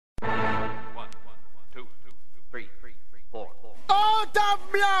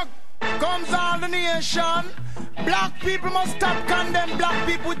black comes all the nation. Black people must stop condemn black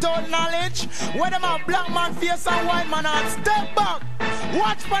people without knowledge. When them have black man face and white man heart, step back.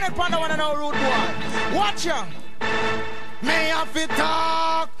 Watch Panhead Panda one and no rude boy. Watch ya. Me have to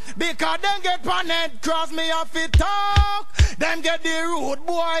talk because them get Panhead cross. Me have to talk. Them get the rude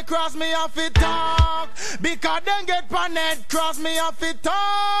boy cross. Me have to talk because them get Panhead cross. Me have to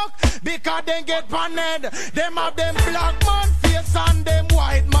talk because them get Panhead. Them have them black man face and them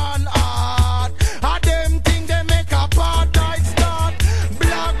white man heart. And them think they make apartheid start.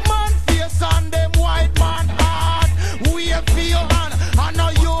 Black man face and them white man heart. We for your hand and now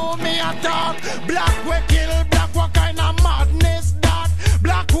you me attack. Black we kill black, what kind of madness that?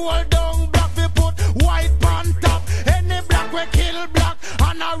 Black hold down black, we put white on top. Any black we kill black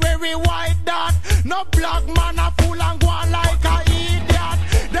and a very white that. No black man a fool and go on like a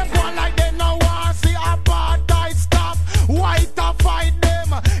idiot. Them go on like they no want see apartheid stop. White a fight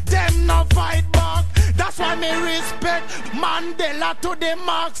them no fight back. That's why me respect Mandela to the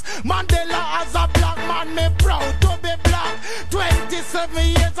max. Mandela as a black man, me proud to be black. 27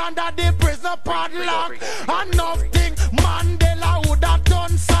 years under the prison padlock. And nothing Mandela would have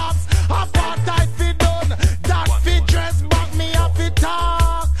done socks. Apartheid fi done, that fi dress back. Me have fi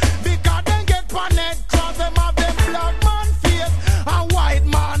talk because them get Panhead cross. Them have them black man face and white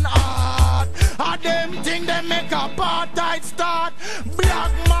man heart. And them think they make apartheid start.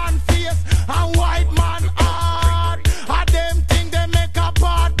 Black man face and white man heart. And them think they make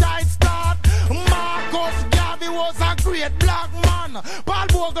apartheid start. Marcus Garvey was a great black man. Paul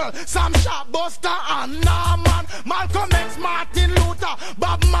Bogle, Sam Sharp, Buster and Norman. Malcolm X, Martin Luther,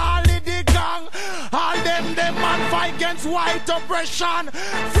 Bob Marley, the gang. All them man fight against white oppression.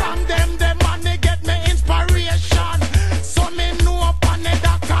 From them man they get me inspiration. So me know Panhead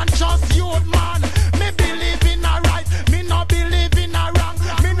a conscious youth man. Me believe in a right, me no believe in a wrong.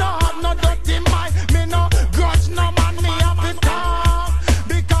 Me no have no dirty mind, me no grudge no man. Me have to talk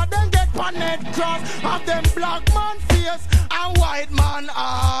because them get Panhead cross. Have them black man face and white man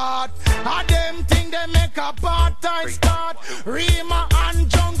heart. And them think they make apartheid start. Rima and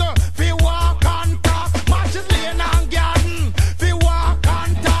jungle fi walk and talk. Matches lane and garden fi walk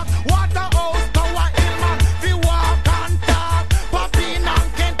and talk. Waterhouse Tower Hillman fi walk and talk. Papine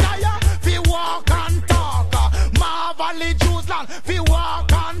and Kentire fi walk and talk. Marvally Jewsland fi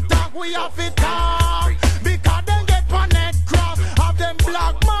walk and talk. We have to talk because them get Panhead cross. Have them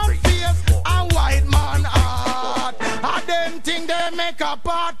black man face and white man heart. And them think they make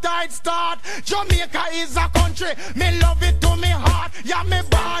apartheid start. Jamaica is a country, me love it to me heart. Yeah, me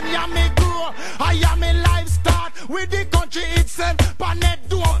born, yeah, me grow, yeah, me life start. With the country itself, Panhead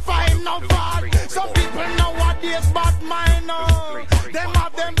don't find no fault. Some people nowadays but mine know. Them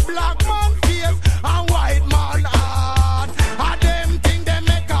have them black man face and white man heart. And them think they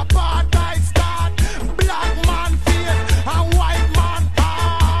make apartheid start. Black man face and white man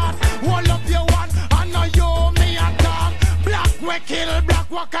heart. Hold up your one, I know you me attack. Black we kill black,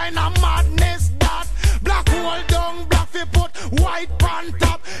 what kind of